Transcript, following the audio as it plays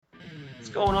What's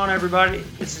going on, everybody?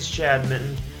 This is Chad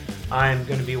Minton. I'm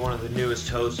going to be one of the newest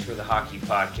hosts for the Hockey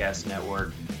Podcast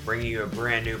Network, bringing you a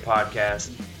brand new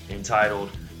podcast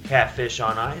entitled Catfish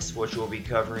on Ice, which will be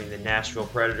covering the Nashville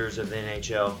Predators of the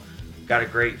NHL. Got a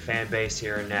great fan base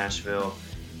here in Nashville,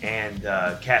 and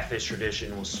Catfish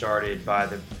tradition was started by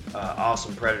the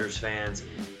awesome Predators fans,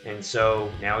 and so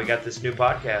now we got this new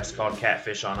podcast called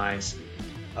Catfish on Ice.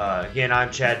 Again, I'm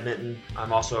Chad Minton.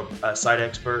 I'm also a site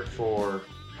expert for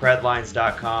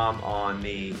Predlines.com on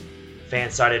the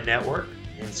Fan-Sided Network,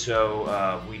 and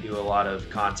so we do a lot of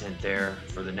content there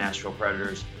for the Nashville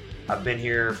Predators. I've been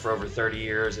here for over 30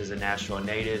 years as a Nashville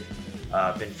native.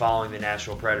 Been following the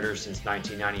Nashville Predators since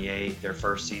 1998, their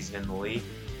first season in the league.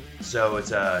 So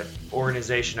it's an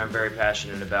organization I'm very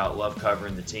passionate about, love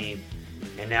covering the team.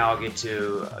 And now I'll get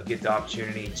the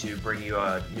opportunity to bring you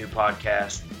a new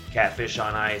podcast, Catfish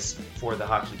on Ice, for the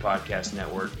Hockey Podcast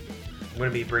Network. I'm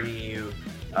going to be bringing you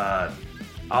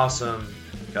awesome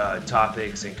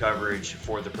topics and coverage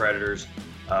for the Predators.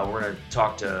 We're going to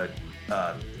talk to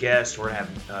guests. We're going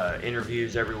to have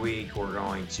interviews every week. We're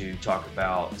going to talk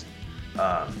about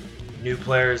new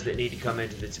players that need to come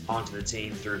onto the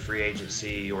team through free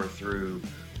agency or through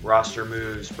roster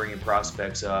moves, bringing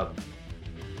prospects up,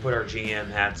 put our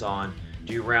GM hats on,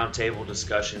 do roundtable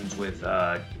discussions with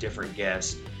different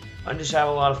guests, and just have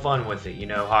a lot of fun with it. You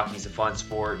know, hockey's a fun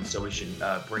sport, and so we should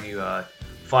bring you a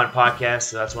fun podcast,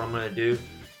 so that's what I'm going to do.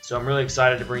 So I'm really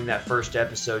excited to bring that first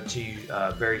episode to you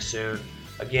very soon.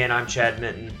 Again, I'm Chad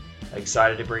Minton,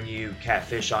 excited to bring you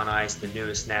Catfish on Ice, the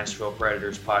newest Nashville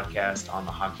Predators podcast on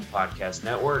the Hockey Podcast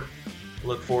Network.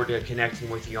 Look forward to connecting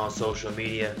with you on social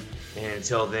media, and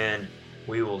until then,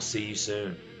 we will see you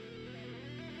soon.